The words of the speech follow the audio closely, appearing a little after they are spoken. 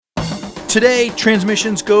Today,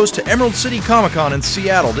 Transmissions goes to Emerald City Comic Con in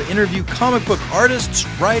Seattle to interview comic book artists,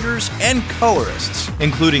 writers, and colorists,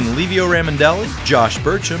 including Livio Ramondelli, Josh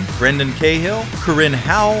Burcham, Brendan Cahill, Corinne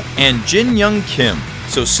Howell, and Jin Young Kim.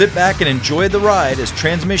 So sit back and enjoy the ride as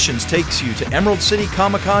Transmissions takes you to Emerald City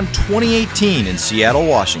Comic Con 2018 in Seattle,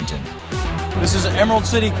 Washington. This is Emerald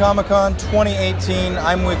City Comic Con 2018.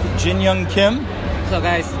 I'm with Jin Young Kim. What's up,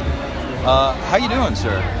 guys? How you doing,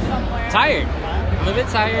 sir? Tired. I'm a bit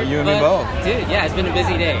tired. You and me both. Dude, yeah, it's been a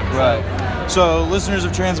busy day. Right. So listeners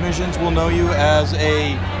of Transmissions will know you as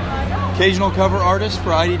a occasional cover artist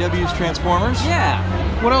for IDW's Transformers. Yeah.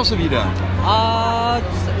 What else have you done?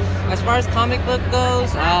 As far as comic book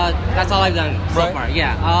goes, that's all I've done so far.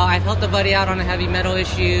 Yeah. I've helped a buddy out on a heavy metal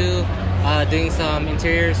issue, doing some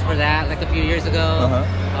interiors for that like a few years ago.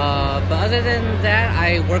 But other than that,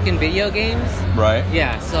 I work in video games. Right.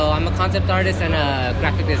 Yeah, so I'm a concept artist and a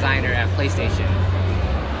graphic designer at PlayStation.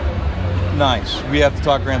 Nice. We have to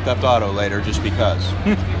talk Grand Theft Auto later just because.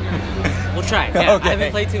 We'll try. Yeah, Okay. I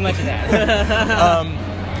haven't played too much of that.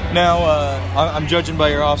 Now, I'm judging by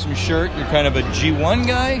your awesome shirt. You're kind of a G1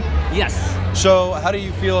 guy? Yes. So, how do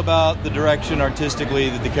you feel about the direction artistically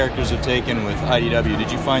that the characters have taken with IDW? Did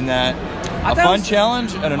you find that a fun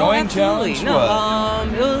challenge, an annoying challenge? No,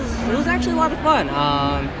 it was actually a lot of fun.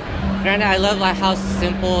 Granted, I love like how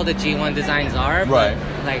simple the G1 designs are, but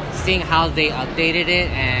like seeing how they updated it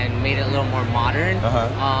and made it a little more modern.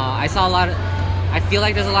 I saw a lot of. I feel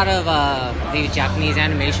like there's a lot of maybe Japanese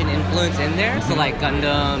animation influence in there, so like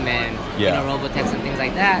Gundam and Robotech and things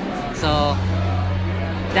like that. So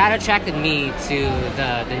that attracted me to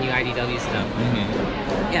the new IDW stuff.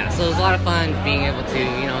 Yeah, so it was a lot of fun being able to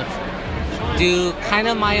do kind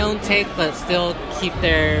of my own take, but still keep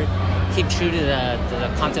true to the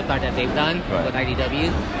concept art that they've done with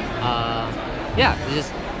IDW. Yeah, it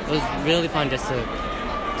was really fun just to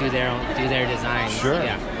do their designs. Sure.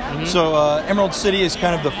 Yeah. So Emerald City is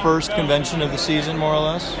kind of the first convention of the season, more or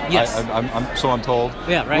less. Yes. I'm told.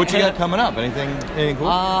 Yeah, right. What you got coming up? Anything cool?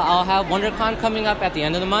 I'll have WonderCon coming up at the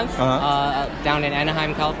end of the month, down in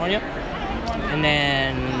Anaheim, California, and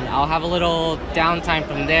then I'll have a little downtime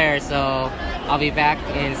from there. So I'll be back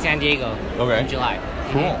in San Diego in July.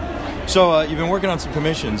 Cool. So you've been working on some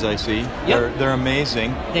commissions, I see. Yep. They're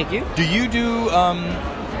amazing. Thank you. Do you do?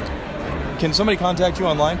 Can somebody contact you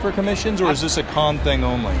online for commissions, or is this a con thing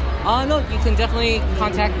only? No, you can definitely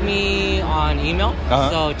contact me on email.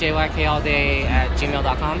 So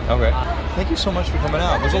jykalday@gmail.com. Okay. Thank you so much for coming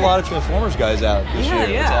out. There's a lot of Transformers guys out this year.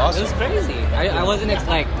 Yeah, It's awesome. It was crazy. I wasn't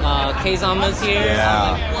K-Zama's here. Yeah. So I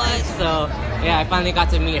was like, what? So yeah, I finally got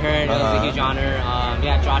to meet her, and it was a huge honor.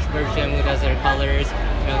 Josh Burcham, who does their colors.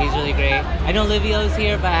 He's really great. I know Livio's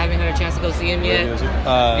here, but I haven't had a chance to go see him yet.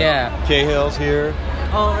 Cahill's here.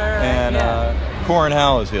 Oh, right. And Corin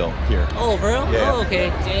Howell is here. Oh, for real? Yeah. Oh,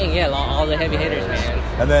 okay. Dang, yeah, all the heavy hitters, man.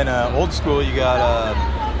 And then old school, you got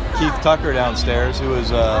Keith Tucker downstairs, who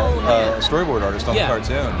is a storyboard artist on the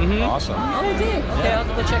cartoon. Awesome. Oh, dang. Okay, I'll have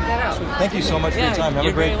to go check that out. Thank you so much for your time. Have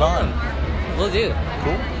a great con. Will do.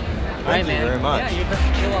 Cool. Thank you very much.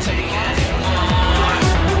 Yeah, you're welcome.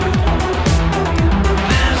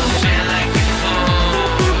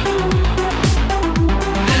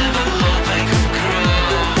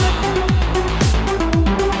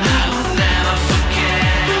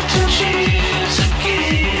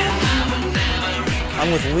 I'm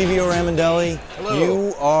with Livio Ramondelli. Hello.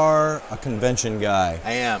 You are a convention guy.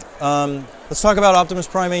 I am. Let's talk about Optimus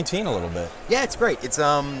Prime 18 a little bit. Yeah, it's great. It's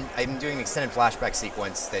I'm doing an extended flashback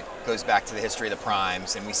sequence that goes back to the history of the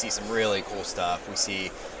Primes, and we see some really cool stuff. We see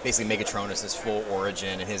basically Megatronus' full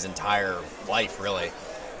origin and his entire life, really,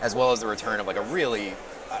 as well as the return of like a really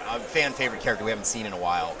fan favorite character we haven't seen in a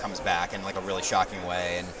while comes back in like a really shocking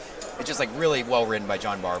way, and it's just like really well written by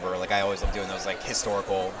John Barber. Like I always love doing those like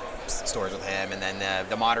historical stories with him, and then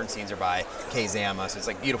the modern scenes are by Kei Zama, so it's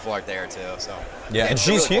like beautiful art there too. So yeah, and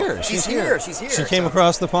she's really here. Cool. She's here. She came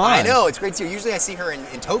across the pond. I know, it's great to see her. Usually I see her in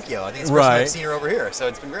Tokyo. I think it's the first time I've seen her over here, so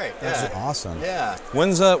it's been great. That's awesome. Yeah.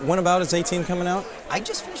 When about is 18 coming out? I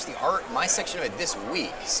just finished my section of it this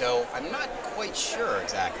week, so I'm not quite sure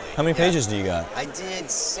exactly. How many pages do you got? I did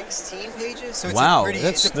 16 pages, so it's wow, a pretty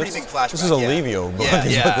big flashback. This is a Livio book,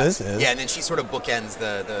 is what this is. Yeah, and then she sort of bookends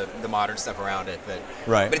the modern stuff around it, but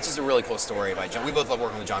it's just a really cool story by John. We both love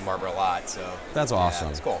working with John Barber a lot, so That's awesome.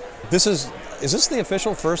 Yeah, it's cool. Is this the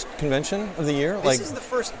official first convention of the year? This is the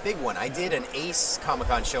first big one. I did an Ace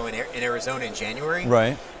Comic-Con show in Arizona in January.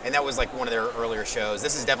 Right. And that was like one of their earlier shows.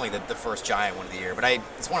 This is definitely the first giant one of the year. But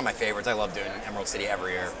it's one of my favorites. I love doing Emerald City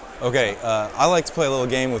every year. Okay, I like to play a little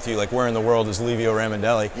game with you, like where in the world is Livio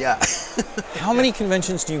Ramondelli? Yeah. How many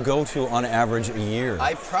conventions do you go to on average a year?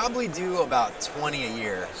 I probably do about 20 a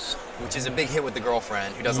year, which is a big hit with the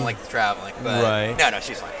girlfriend who doesn't like the traveling. But Right. No,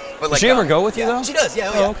 she's fine. But Does she ever go with you, yeah, though? She does.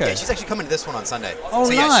 Yeah. Oh, okay. Yeah, she's actually coming to this one on Sunday. Oh,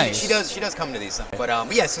 so, yeah, nice. She does come to these. But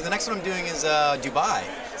yeah. So the next one I'm doing is Dubai.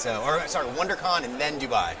 WonderCon and then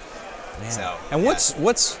Dubai. Man. So. And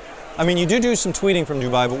what's I mean, you do some tweeting from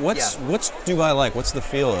Dubai, but what's Dubai like? What's the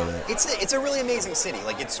feel of it? It's a really amazing city.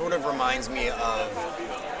 Like, it sort of reminds me of.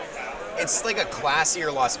 It's like a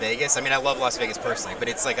classier Las Vegas. I mean, I love Las Vegas personally, but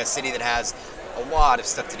it's like a city that has a lot of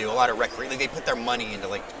stuff to do, a lot of recreation. Like, they put their money into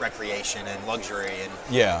like recreation and luxury, and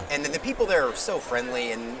Yeah. And then the people there are so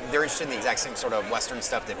friendly, and they're interested in the exact same sort of Western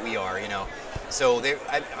stuff that we are, you know. So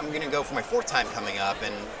I'm going to go for my 4th time coming up,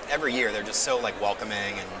 and every year they're just so like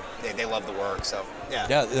welcoming, and they love the work. So yeah.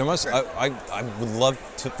 Yeah, there must. I would love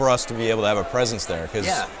for us to be able to have a presence there because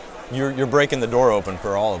Yeah. you're breaking the door open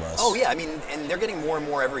for all of us. Oh yeah, I mean, and they're getting more and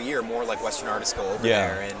more every year. More like Western artists go over Yeah.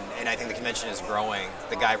 there, and I think the convention is growing.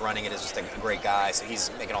 The guy running it is just a great guy, so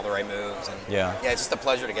he's making all the right moves. And Yeah. it's just a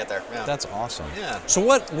pleasure to get there. Yeah. That's awesome. Yeah. So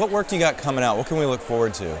what work do you got coming out? What can we look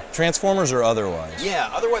forward to? Transformers or otherwise? Yeah,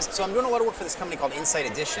 otherwise, so I'm doing a lot of work for this company called Insight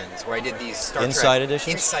Editions, where I did these Star Insight Trek.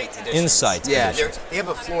 Editions? Insight Editions. Insight Yeah, Editions. they have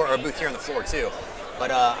a booth here on the floor too.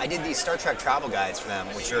 But I did these Star Trek travel guides for them,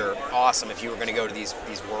 which are awesome if you were going to go to these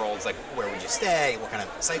worlds, like where would you stay, what kind of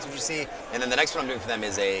sites would you see? And then the next one I'm doing for them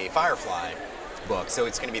is a Firefly book. So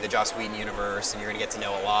it's going to be the Joss Whedon universe, and you're going to get to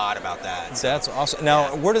know a lot about that. So, That's awesome.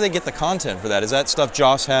 Now, where do they get the content for that? Is that stuff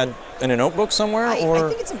Joss had in a notebook somewhere, I or?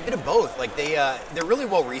 think it's a bit of both. Like they're really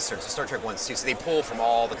well researched, the Star Trek ones too. So they pull from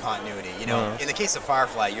all the continuity. You know, in the case of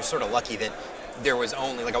Firefly, you're sort of lucky that there was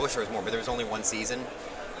only, like, I wish there was more, but there was only one season,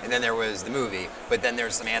 and then there was the movie. But then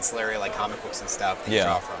there's some ancillary like comic books and stuff that you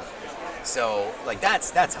draw from. So like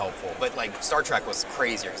that's helpful. But like Star Trek was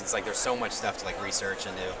crazier because it's like there's so much stuff to like research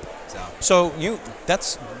and do. So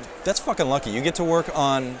that's fucking lucky. You get to work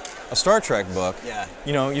on a Star Trek book. Yeah.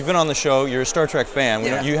 You know, you've been on the show. You're a Star Trek fan.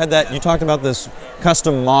 Yeah. You had that. Yeah. You talked about this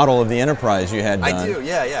custom model of the Enterprise you had done. I do.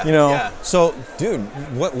 Yeah. You know. Yeah. So, dude,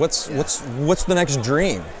 what's the next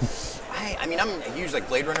dream? I mean, I'm a huge like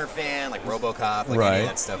Blade Runner fan, like RoboCop, like any of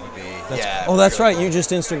that stuff would be. That's right. Cool. You just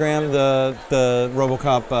Instagrammed the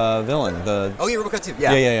RoboCop villain. Oh yeah, RoboCop too.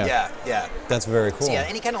 Yeah. That's very cool. So, yeah,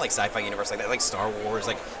 any kind of like sci-fi universe like that, like Star Wars,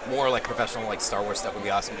 like more like professional like Star Wars stuff would be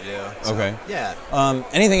awesome to do. So, okay. Yeah.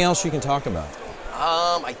 Anything else you can talk about?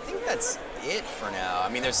 I think that's it for now. I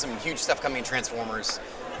mean, there's some huge stuff coming in Transformers,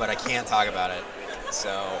 but I can't talk about it.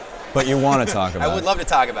 So. But you want to talk about it? I would love to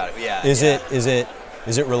talk about it. Yeah.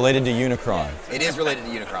 Is it related to Unicron? It is related to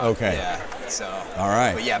Unicron. Okay. Yeah. So. All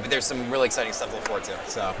right. But there's some really exciting stuff to look forward to.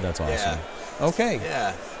 So. That's awesome. Yeah. Okay.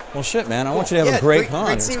 Yeah. Well, shit, man. I want you to have a great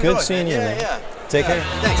con. It's good seeing you, man. Yeah. Take care.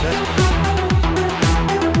 Thanks, man.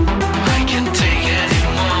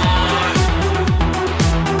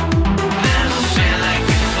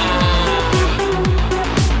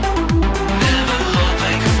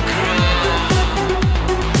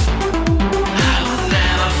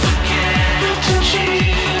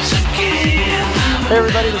 Hey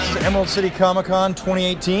everybody, this is Emerald City Comic Con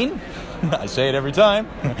 2018. I say it every time.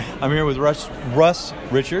 I'm here with Russ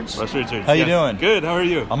Richards. Russ Richards. How you doing? Good. How are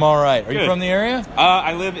you? I'm all right. Are you Good. from the area?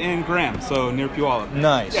 I live in Graham, so near Puyallup.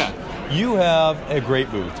 Nice. Yeah. You have a great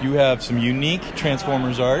booth. You have some unique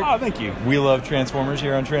Transformers art. Oh, thank you. We love Transformers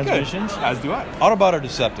here on Transmissions. Good. As do I. Autobot or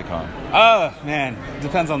Decepticon? Man,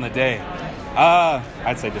 depends on the day.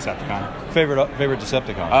 I'd say Decepticon. Favorite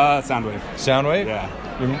Decepticon? Soundwave. Soundwave? Yeah.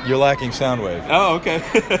 You're lacking Soundwave. Oh, okay.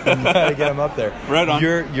 I'm trying to get them up there. Right on.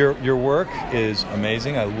 Your work is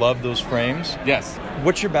amazing. I love those frames. Yes.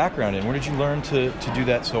 What's your background in? Where did you learn to do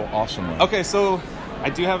that so awesomely? Okay, so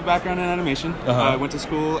I do have a background in animation. I went to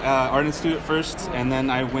school, Art Institute first, and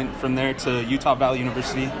then I went from there to Utah Valley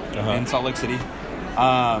University in Salt Lake City.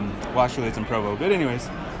 Well, actually, it's in Provo. But anyways.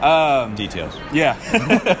 Details.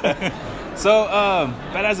 Yeah. So,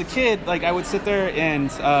 but as a kid, like, I would sit there and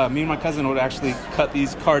me and my cousin would actually cut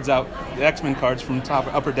these cards out, the X-Men cards from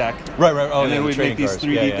upper deck. Right. Oh, and then the we'd make these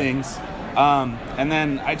 3D cards. things. And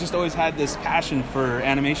then I just always had this passion for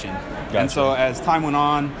animation. Gotcha. And so as time went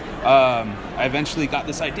on, I eventually got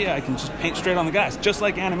this idea. I can just paint straight on the glass, just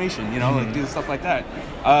like animation, you know, like do stuff like that.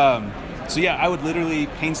 So yeah, I would literally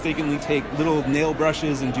painstakingly take little nail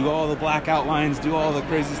brushes and do all the black outlines, do all the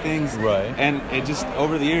craziest things. Right. And it just,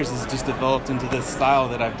 over the years, has just developed into this style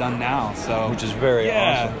that I've done now. So which is very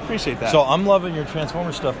awesome. Appreciate that. So I'm loving your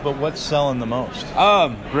Transformer stuff, but what's selling the most?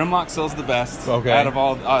 Grimlock sells the best Okay. out of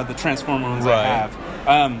all the Transformer ones I have.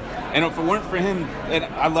 And if it weren't for him, and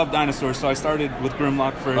I love dinosaurs, so I started with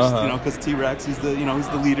Grimlock first, because T-Rex, he's the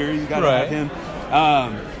leader. You gotta have him.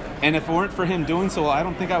 And if it weren't for him doing so, I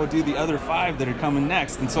don't think I would do the other 5 that are coming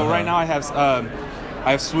next. And so right now I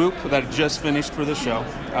have Swoop that just finished for the show.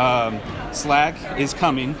 Slag is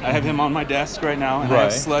coming. I have him on my desk right now. And I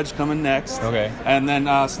have Sludge coming next. Okay. And then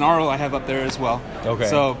Snarl I have up there as well. Okay.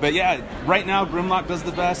 So, but yeah, right now Grimlock does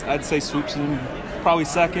the best. I'd say Swoop's in probably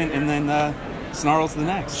second, and then Snarl's the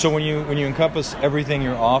next. So when you encompass everything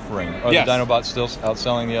you're offering, are the Dinobots still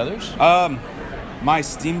outselling the others? My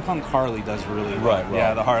Steampunk Harley does really well. Right.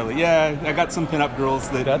 Yeah, the Harley. Yeah, I got some pinup girls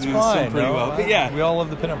that do some pretty well. But yeah, we all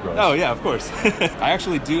love the pinup girls. Oh yeah, of course. I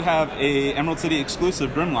actually do have a Emerald City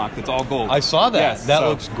exclusive Grimlock that's all gold. I saw that. Yes, that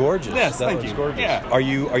looks gorgeous. Yes, that looks gorgeous. Yeah. Are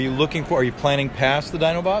you planning past the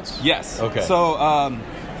Dinobots? Yes. Okay. So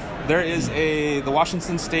there is the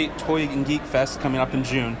Washington State Toy and Geek Fest coming up in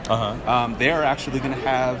June. They are actually going to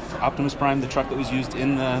have Optimus Prime, the truck that was used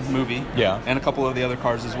in the movie, and a couple of the other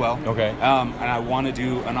cars as well. Okay. And I want to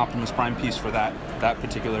do an Optimus Prime piece for that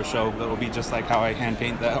particular show. That will be just like how I hand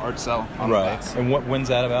paint the art cell on the bikes. And when's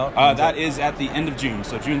that about? That is at the end of June,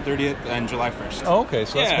 so June 30th and July 1st. Oh, okay.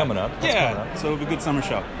 So that's coming up. So it'll be a good summer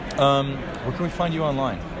show. Where can we find you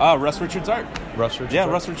online? Russ Richards Art. Russ Richards Art? Yeah,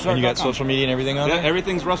 Russ Richards Art. And you got social media and everything on there? Yeah,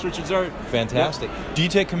 everything's Russ Richards Art. Fantastic. Yeah. Do you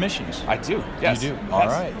take commissions? I do, yes. You do? Yes. All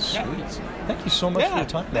right, sweet. Yeah. Thank you so much for your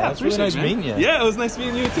time. Yeah, it's really nice meeting you. Yeah, it was nice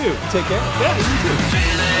meeting you too. Take care. Yeah, you too.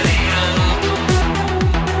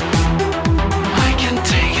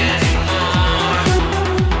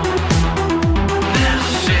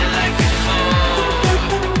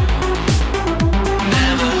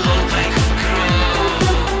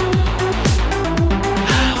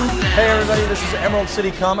 Hey everybody, this is Emerald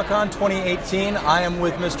City Comic Con 2018. I am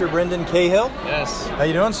with Mr. Brendan Cahill. Yes. How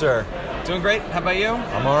you doing, sir? Doing great. How about you?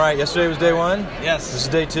 I'm all right. Yesterday was day 1? Yes. This is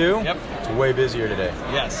day 2? Yep. It's way busier today.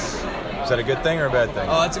 Yes. Is that a good thing or a bad thing?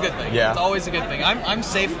 Oh, it's a good thing. Yeah. It's always a good thing. I'm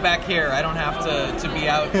safe back here. I don't have to be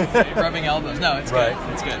out rubbing elbows. No, it's good.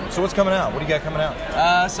 It's good. So what's coming out? What do you got coming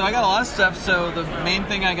out? So I got a lot of stuff. So the main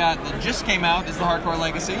thing I got that just came out is the Hardcore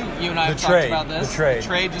Legacy. You and I have talked about this. The Trade. The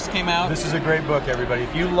Trade just came out. This is a great book, everybody.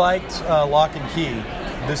 If you liked Lock and Key,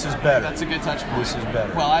 this is better. That's a good touch point. This is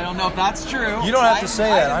better. Well, I don't know if that's true. You don't have to say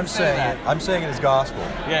that. I'm saying it. I'm saying it as gospel.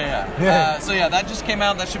 Yeah. So yeah, that just came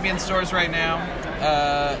out. That should be in stores right now.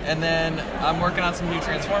 And then I'm working on some new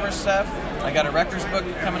Transformers stuff. I got a Wreckers book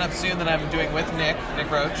coming up soon that I'm doing with Nick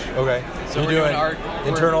Roach. Okay. So we're doing art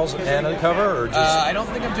internals and a cover, or just? I don't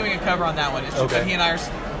think I'm doing a cover on that one. It's just that he and I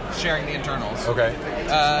are sharing the internals. Okay.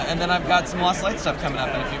 And then I've got some Lost Light stuff coming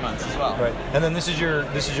up in a few months as well. Right. And then this is your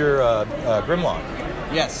Grimlock.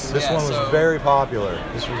 Yes. This one was very popular.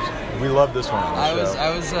 We loved this one on the show.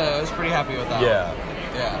 I was pretty happy with that.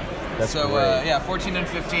 Yeah. That's great. 14 and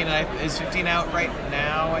 15. Is 15 out right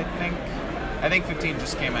now? I think 15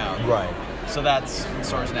 just came out. Right. So that's in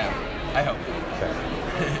stores now. I hope.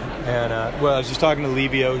 Okay. And I was just talking to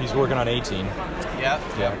Levio. He's working on 18.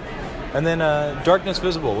 Yeah. And then Darkness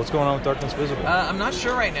Visible. What's going on with Darkness Visible? I'm not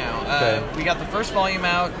sure right now. We got the first volume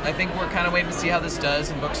out. I think we're kind of waiting to see how this does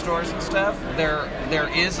in bookstores and stuff. There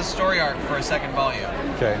is a story arc for a second volume.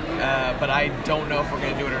 Okay. But I don't know if we're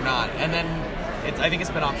going to do it or not. And then I think it's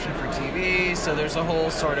been optioned for TV, so there's a whole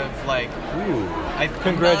sort of like... Ooh.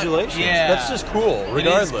 Congratulations. That's just cool,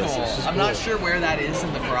 regardless. It is cool. It's just I'm not sure where that is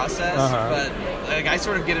in the process, but I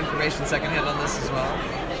sort of get information secondhand on this as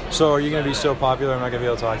well. So are you going to be so popular I'm not going to be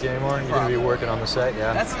able to talk to you anymore? You're going to be working on the set,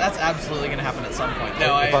 yeah? That's absolutely going to happen at some point.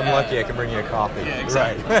 No, if I'm lucky, I can bring you a coffee. Yeah,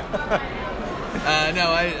 exactly. Right.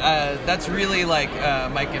 That's really like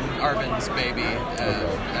Mike and Arvin's baby.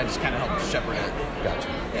 I just kind of help shepherd it. Gotcha.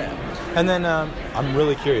 Yeah. And then I'm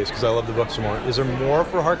really curious because I love the book some more. Is there more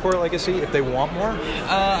for Hardcore Legacy if they want more?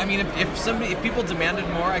 I mean, if people demanded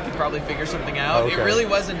more, I could probably figure something out. Okay. It really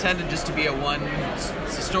was intended just to be a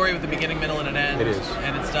story with a beginning, middle, and an end. It is,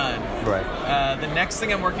 and it's done. Right. The next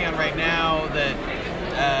thing I'm working on right now that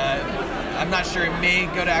I'm not sure, it may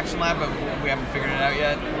go to Action Lab, but we haven't figured it out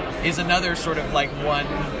yet, is another sort of like one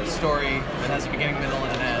story that has a beginning, middle,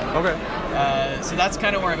 and an end. Okay. So that's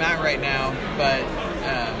kind of where I'm at right now, but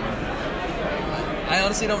I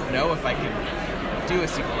honestly don't know if I can do a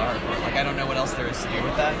sequel to Hardcore. Like, I don't know what else there is to do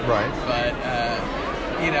with that. Right. But,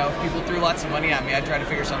 if people threw lots of money at me, I'd try to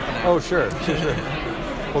figure something out. Oh, sure.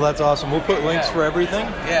 Well, that's awesome. We'll put links for everything.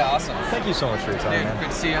 Yeah, awesome. Thank you so much for your time, man.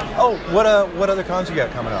 Good to see you. Oh, what other cons you got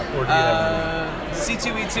coming up? Or do you have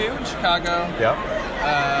C2E2 in Chicago. Yep.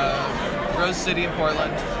 Rose City in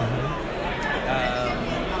Portland.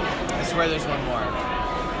 I swear there's one more.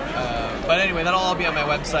 But anyway, that'll all be on my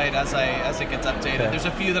website as it gets updated. Okay. There's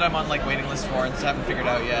a few that I'm on like waiting list for and just haven't figured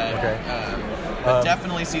out yet. Okay. But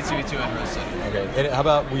definitely C2E2 and Rose City. Okay. And how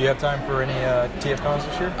about, will you have time for any TF cons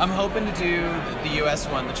this year? I'm hoping to do the US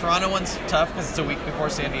one. The Toronto one's tough because it's a week before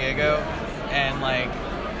San Diego. And like,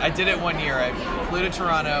 I did it one year. I flew to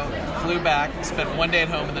Toronto, flew back, spent one day at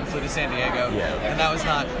home, and then flew to San Diego. Yeah. And that was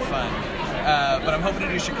not fun. But I'm hoping to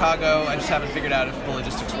do Chicago. I just haven't figured out if the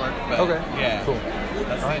logistics work. But Okay. Yeah. Cool.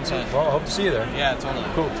 That's the intent. Well, I hope to see you there. Yeah, totally.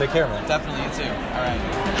 Cool. Take care, man. Definitely, you too. All right.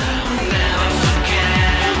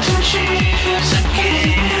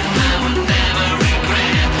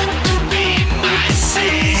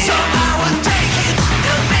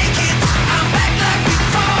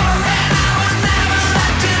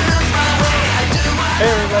 Hey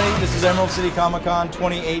everybody, this is Emerald City Comic Con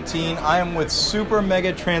 2018. I am with Super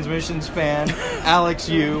Mega Transmissions fan Alex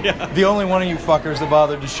Yu, the only one of you fuckers that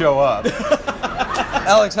bothered to show up.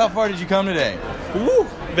 Alex, how far did you come today? Woo!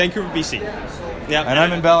 Vancouver, BC. Yeah. And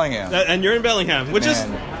I'm in Bellingham. And you're in Bellingham, which is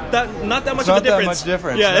not that much of a difference. Not that much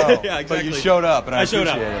difference. Yeah, no. yeah, exactly. But you showed up, and I showed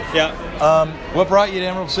up. appreciate it. Yeah. What brought you to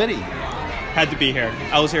Emerald City? Had to be here.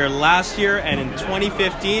 I was here last year and in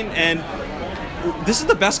 2015, and this is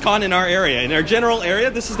the best con in our area. In our general area,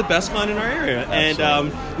 this is the best con in our area.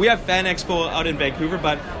 Absolutely. And we have Fan Expo out in Vancouver,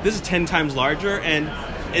 but this is 10 times larger, and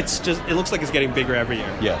it looks like it's getting bigger every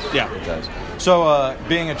year. Yes. Yeah. It does. So,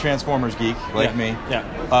 being a Transformers geek like me,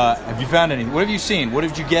 have you found anything? What have you seen? What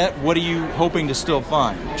did you get? What are you hoping to still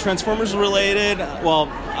find? Transformers related, well,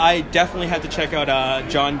 I definitely had to check out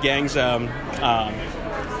John Gang's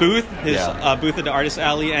booth, his booth at the Artist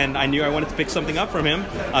Alley, and I knew I wanted to pick something up from him,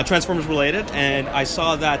 Transformers related, and I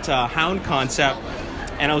saw that Hound concept,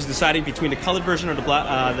 and I was deciding between the colored version or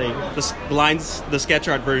the sketch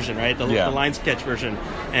art version, right? The line sketch version,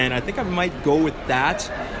 and I think I might go with that.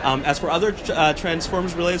 As for other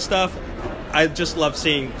Transformers related stuff, I just love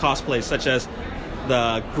seeing cosplays such as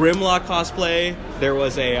the Grimlock cosplay. There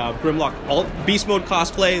was a Grimlock Beast Mode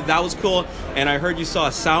cosplay. That was cool. And I heard you saw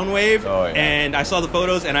a Soundwave. Oh, yeah. And I saw the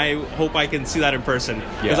photos, and I hope I can see that in person.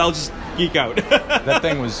 Because I'll just geek out. That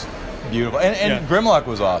thing was beautiful. And Grimlock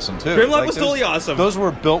was awesome, too. Grimlock was totally awesome. Those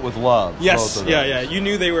were built with love. Yes, yeah. You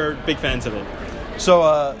knew they were big fans of it.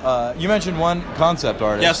 So, you mentioned one concept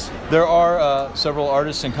artist. Yes. There are several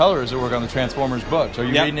artists and colorists that work on the Transformers books. Are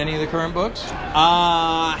you reading any of the current books?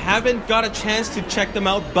 Haven't got a chance to check them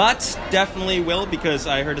out, but definitely will, because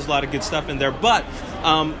I heard there's a lot of good stuff in there. But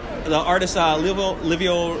the artist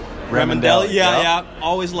Livio Ramondelli,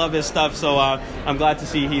 always love his stuff, so I'm glad to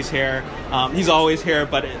see he's here. He's always here,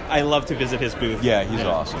 but I love to visit his booth. Yeah, he's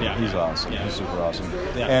awesome. Yeah. He's awesome. Yeah. He's super awesome.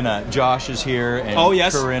 Yeah. And Josh is here, and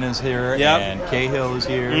Corinne is here, and Cahill is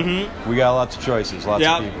here. Mm-hmm. We got lots of choices, lots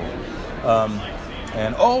of people.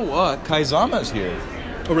 And Kaizama's here.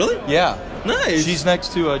 Oh, really? Yeah. Nice. She's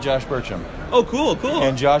next to Josh Burcham. Oh, cool.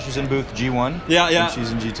 And Josh is in booth G1. Yeah. And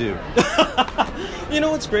she's in G2. You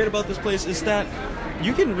know what's great about this place is that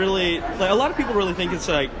you can really, like, a lot of people really think it's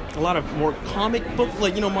like a lot of more comic book,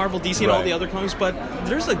 like, you know, Marvel, DC, and all the other comics, but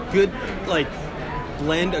there's a good, like,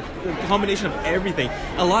 blend, a combination of everything.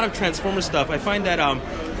 A lot of Transformers stuff. I find that,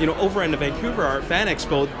 you know, over in the Vancouver Art Fan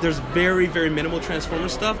Expo, there's very, very minimal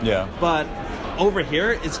Transformers stuff. Yeah. But over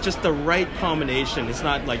here, it's just the right combination. It's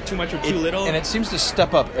not like too much or too little. And it seems to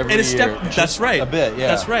step up every year. That's right. A bit, yeah.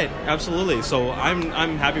 That's right. Absolutely. So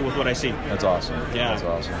I'm happy with what I see. That's awesome. Yeah. That's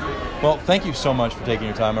awesome. Well, thank you so much for taking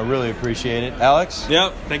your time. I really appreciate it. Alex?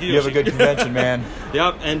 Yep. Thank you, You have a good convention, man.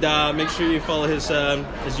 Yep. And make sure you follow his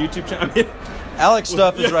YouTube channel. Alex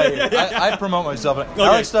stuff is right here. I promote myself. Okay.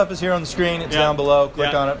 Alex stuff is here on the screen. It's down below.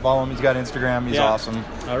 Click on it. Follow him. He's got Instagram. He's awesome.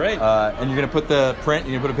 All right. And you're going to put the print?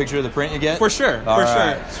 You're going to put a picture of the print you get? For sure. All for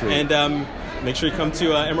right, sure. Sweet. And make sure you come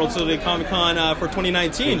to Emerald City Comic Con for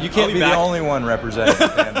 2019. You can't be the only one representing the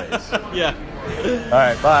fan base. Yeah. All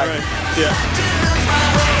right. Bye. All right. Yeah.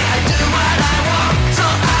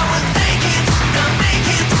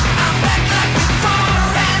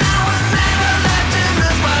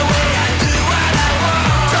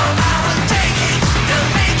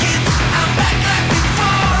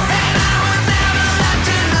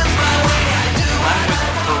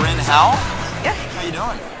 How? Yeah. How you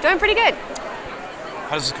doing? Doing pretty good.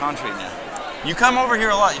 How does this con treat you? You come over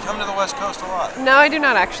here a lot. You come to the West Coast a lot. No, I do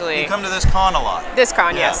not actually. You come to this con a lot. This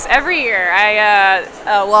con, Yeah. yes. Every year.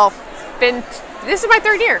 This is my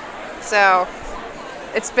third year. So,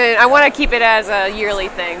 I want to keep it as a yearly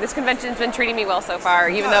thing. This convention's been treating me well so far,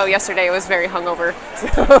 even though yesterday it was very hungover. So.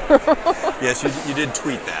 Yes, you did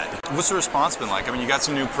tweet that. What's the response been like? I mean, you got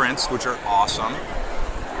some new prints, which are awesome.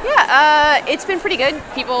 Yeah, it's been pretty good.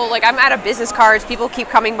 People, like, I'm out of business cards. People keep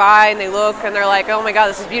coming by and they look and they're like, oh my god,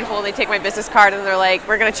 this is beautiful. And they take my business card and they're like,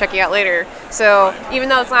 we're going to check you out later. So even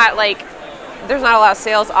though it's not like, there's not a lot of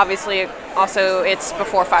sales, obviously, also it's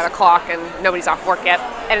before 5 o'clock and nobody's off work yet,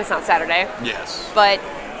 and it's not Saturday. Yes. But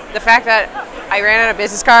the fact that I ran out of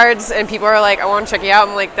business cards and people are like, I want to check you out,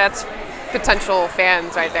 I'm like, that's potential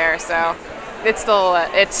fans right there. So it's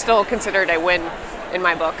still considered a win in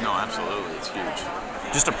my book. No, absolutely. It's huge.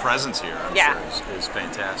 Just a presence here, I'm sure, is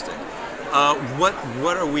fantastic.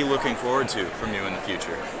 What are we looking forward to from you in the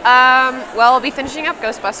future? Well, I'll be finishing up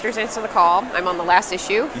Ghostbusters Answer the Call. I'm on the last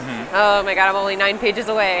issue. Mm-hmm. Oh my god, I'm only 9 pages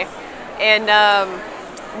away. And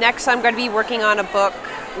next I'm going to be working on a book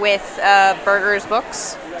with Burgers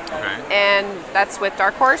Books. Okay. And that's with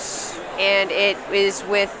Dark Horse. And it is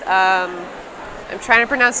with, I'm trying to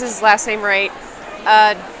pronounce his last name right,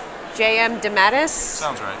 J.M. DeMatteis.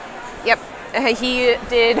 Sounds right. Yep. He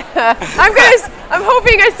did. I'm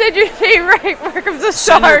hoping I said your name right, Mark. I'm so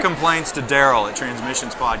Send sorry. your complaints to Daryl at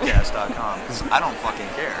transmissionspodcast.com because I don't fucking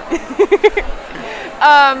care.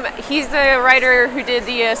 He's the writer who did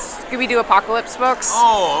the Scooby-Doo Apocalypse books.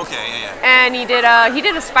 Oh, okay, yeah. And he did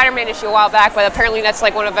a Spider-Man issue a while back, but apparently that's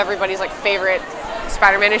like one of everybody's like favorite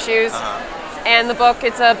Spider-Man issues. Uh-huh. And the book,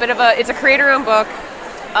 it's a creator-owned book.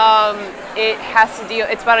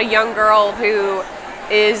 It's about a young girl who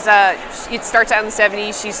is it starts out in the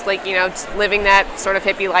 70s. She's like, living that sort of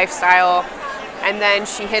hippie lifestyle, and then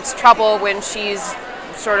she hits trouble when she's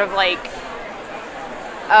sort of like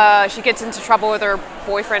she gets into trouble with her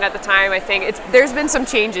boyfriend at the time. I think there's been some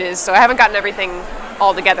changes, so I haven't gotten everything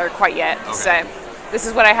all together quite yet. Okay. So this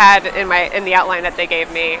is what I had in the outline that they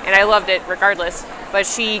gave me, and I loved it regardless. But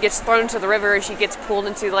she gets thrown into the river. She gets pulled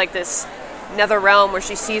into like this nether realm where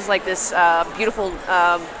she sees like this beautiful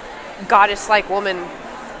goddess-like woman.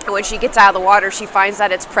 And when she gets out of the water, she finds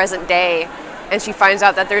that it's present day, and she finds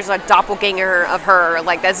out that there's a doppelganger of her,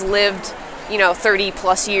 like that's lived, 30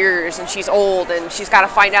 plus years, and she's old, and she's got to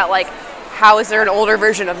find out like, how is there an older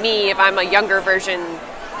version of me if I'm a younger version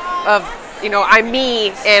of, I'm me,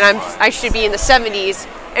 and I should be in the 70s.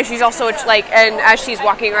 And she's also like, and as she's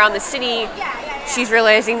walking around the city, she's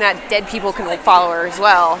realizing that dead people can follow her as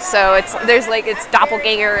well. So it's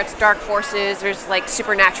doppelganger, it's dark forces, there's like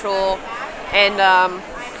supernatural, and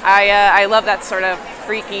I love that sort of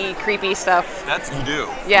freaky, creepy stuff. You do.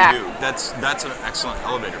 Yeah. You do. That's an excellent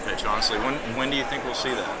elevator pitch, honestly. When do you think we'll see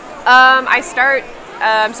that?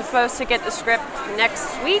 I'm supposed to get the script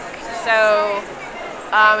next week, so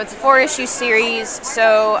it's a 4-issue series,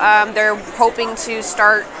 so they're hoping to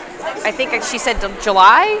start, I think she said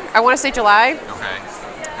July? I want to say July. Okay.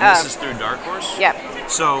 And this is through Dark Horse? Yep.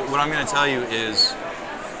 So what I'm going to tell you is,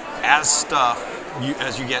 as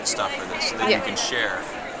you get stuff for this that you can share,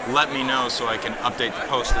 let me know so I can update the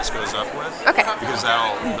post this goes up with. Okay. Because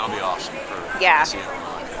that'll be awesome for seeing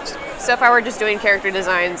all that kind of stuff. So if I were just doing character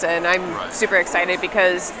designs, and I'm super excited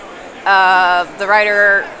because the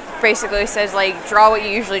writer basically says, like, draw what you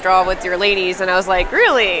usually draw with your ladies, and I was like,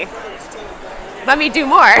 really? Let me do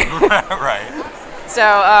more. Right. So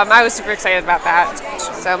I was super excited about that.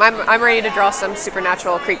 So I'm ready to draw some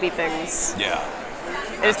supernatural, creepy things. Yeah.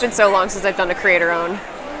 And it's been so long since I've done a creator-owned.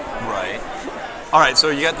 Right. All right, so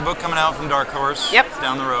you got the book coming out from Dark Horse. Yep.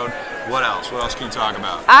 Down the road. What else? What else can you talk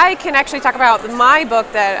about? I can actually talk about my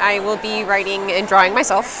book that I will be writing and drawing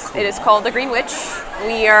myself. Cool. It is called The Green Witch.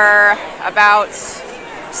 We are about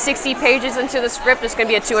 60 pages into the script. It's going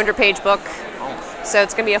to be a 200-page book. Oh. So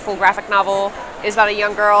it's going to be a full graphic novel. It's about a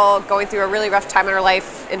young girl going through a really rough time in her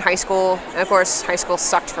life in high school. And of course, high school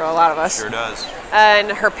sucked for a lot of us. Sure does.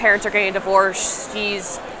 And her parents are getting divorced.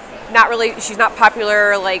 She's not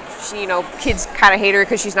popular, like, kids kind of hate her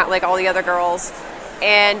because she's not like all the other girls.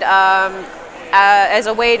 And as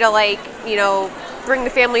a way to, like, bring the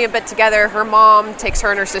family a bit together, her mom takes her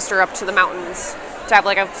and her sister up to the mountains to have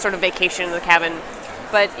like a sort of vacation in the cabin.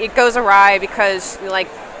 But it goes awry because, like,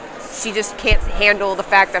 she just can't handle the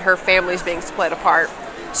fact that her family's being split apart.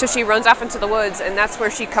 So she runs off into the woods, and that's where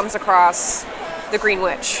she comes across the Green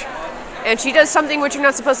Witch. And she does something which you're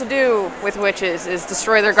not supposed to do with witches, is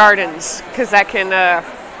destroy their gardens, because that can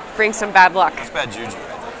bring some bad luck. That's bad juju right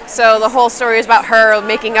there. So the whole story is about her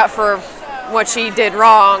making up for what she did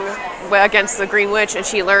wrong against the Green Witch, and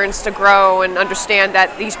she learns to grow and understand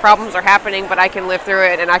that these problems are happening, but I can live through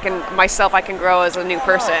it, and I can grow as a new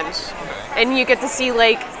person. Okay. And you get to see,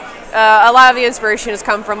 like, a lot of the inspiration has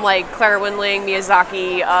come from, like, Clara Windling,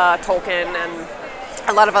 Miyazaki, Tolkien, and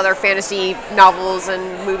a lot of other fantasy novels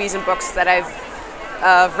and movies and books that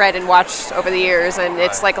I've read and watched over the years, and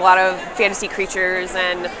it's like a lot of fantasy creatures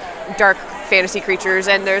and dark fantasy creatures,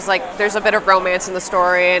 and there's a bit of romance in the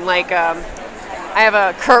story, and like I have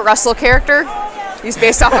a Kurt Russell character. He's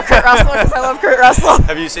based off of Kurt Russell because I love Kurt Russell.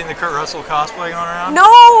 Have you seen the Kurt Russell cosplay going around? No,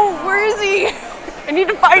 where is he? I need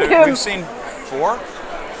to find him. We've seen 4,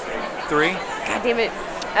 3. God damn it!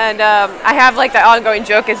 And I have like the ongoing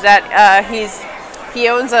joke is that he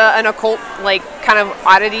owns an occult like kind of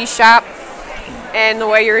oddity shop, and the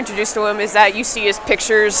way you're introduced to him is that you see his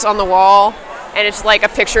pictures on the wall, and it's like a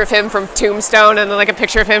picture of him from Tombstone, and then like a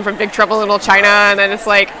picture of him from Big Trouble in Little China, and then it's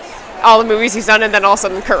like all the movies he's done, and then all of a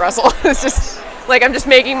sudden Kurt Russell. It's just like I'm just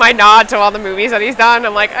making my nod to all the movies that he's done.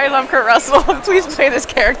 I'm like, I love Kurt Russell. Please play this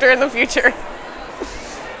character in the future.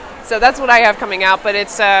 So that's what I have coming out, but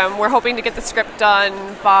it's we're hoping to get the script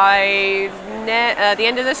done by the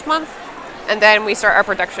end of this month, and then we start our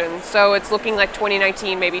production. So it's looking like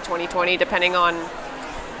 2019, maybe 2020, depending on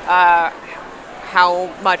how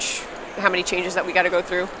many changes that we got to go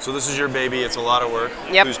through. So this is your baby. It's a lot of work.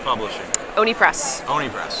 Yep. Who's publishing? Oni Press. Oni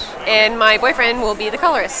Press. And my boyfriend will be the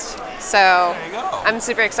colorist. So there you go. I'm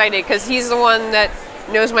super excited because he's the one that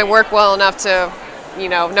knows my work well enough to,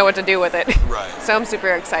 know what to do with it. Right. So I'm super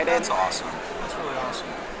excited. That's awesome. That's really awesome.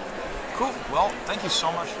 Cool. Well, thank you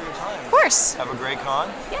so much for your time. Of course. Have a great con.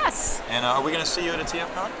 Yes. And are we going to see you at a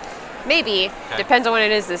TF Con? Maybe. Okay. Depends on when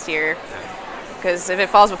it is this year. Because if it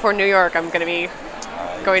falls before New York, I'm going to be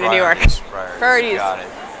going to New York. Priorities. Got it.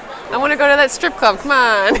 I want to go to that strip club. Come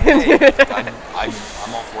on. Hey,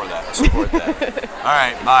 I'm all for that. I support that. All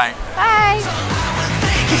right. Bye. Bye.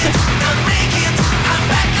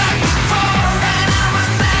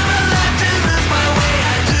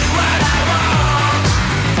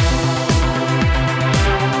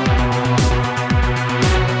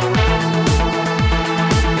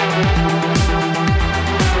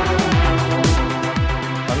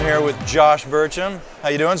 I'm here with Josh Burcham. How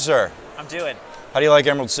you doing, sir? I'm doing. How do you like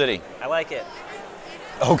Emerald City? I like it.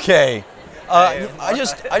 Okay. I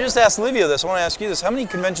just asked Livio this. I want to ask you this. How many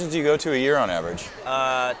conventions do you go to a year on average?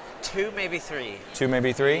 2, maybe 3. 2,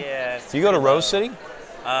 maybe 3? Yeah. Do you go to Rose City?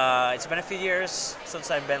 It's been a few years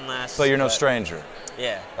since I've been last. So you're no stranger?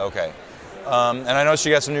 Yeah. Okay. And I noticed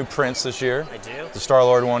you got some new prints this year. I do. The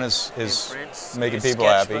Star-Lord one is prints, making new people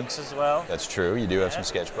happy. Sketchbooks as well. That's true. You do have some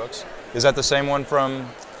sketchbooks. Is that the same one from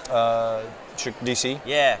DC?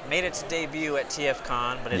 Yeah. Made its debut at TF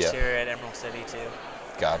Con, but it's here at Emerald City too.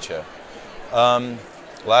 Gotcha.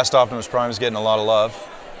 Last Optimus Prime is getting a lot of love.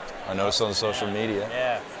 I noticed on the social media.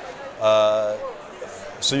 Yeah.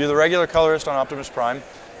 So you're the regular colorist on Optimus Prime.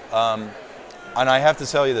 And I have to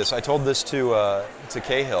tell you this. I told this to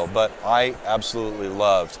Cahill, but I absolutely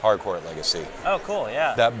loved Harcourt Legacy. Oh, cool.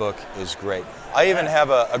 Yeah. That book is great. I even have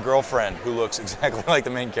a girlfriend who looks exactly like the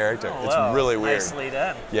main character. Oh, it's really weird. Nicely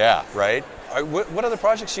done. Yeah, right? What other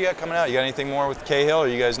projects you got coming out? You got anything more with Cahill? Are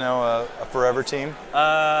you guys now a forever team?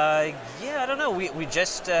 Yeah, I don't know. We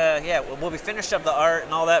just, we finished up the art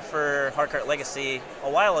and all that for Harcourt Legacy a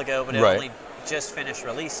while ago, but it only just finished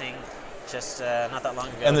releasing just not that long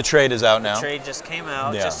ago. And the trade is out now? The trade just came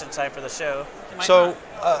out just in time for the show. So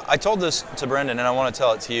I told this to Brendan, and I want to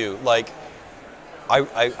tell it to you. Like,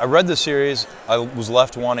 I read the series. I was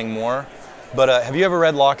left wanting more. But have you ever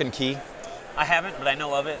read Lock and Key? I haven't, but I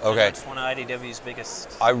know of it. Okay. It's one of IDW's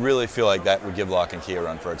biggest. I really feel like that would give Lock and Key a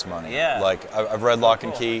run for its money. Yeah. Like, I've read Lock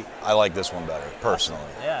and Key. I like this one better, personally.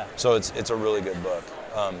 Awesome. Yeah. So it's a really good book.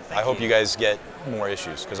 I hope you guys get more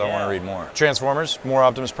issues, because I want to read more. Transformers, more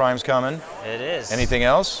Optimus Prime's coming. It is. Anything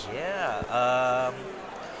else? Yeah.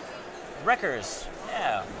 Wreckers.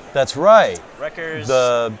 Yeah. That's right. Wreckers.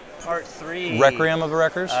 The Part 3. Requiem of the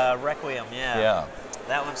Wreckers? Requiem, yeah. Yeah.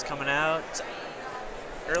 That one's coming out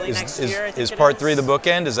early next year, I think Is Part 3 the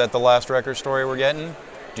bookend? Is that the last Wrecker story we're getting?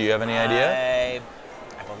 Do you have any idea?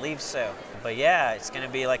 I believe so. But yeah, it's going to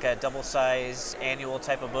be like a double-sized annual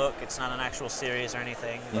type of book. It's not an actual series or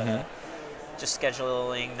anything. But just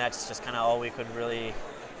scheduling, that's just kind of all we could really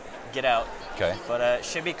get out. Okay. But it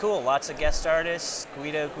should be cool. Lots of guest artists.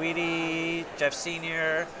 Guido Guidi, Jeff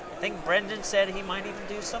Sr. I think Brendan said he might even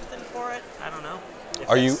do something for it. I don't know.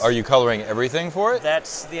 Are you coloring everything for it?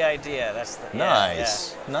 That's the idea. That's the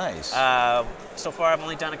nice. Nice. So far, I've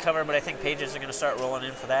only done a cover, but I think pages are going to start rolling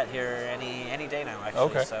in for that here any day now. Actually.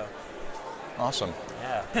 Okay. So. Awesome.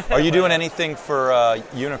 Yeah. Are you doing anything for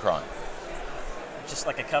Unicron? Just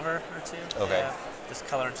like a cover or two. Okay. Yeah. Just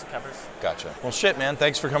coloring some covers. Gotcha. Well, shit, man.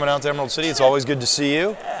 Thanks for coming out to Emerald City. It's always good to see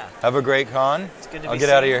you. Yeah. Have a great con. It's good to I'll be get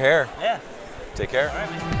seen. out of your hair. Yeah. Take care. All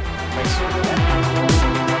right, man. Thanks.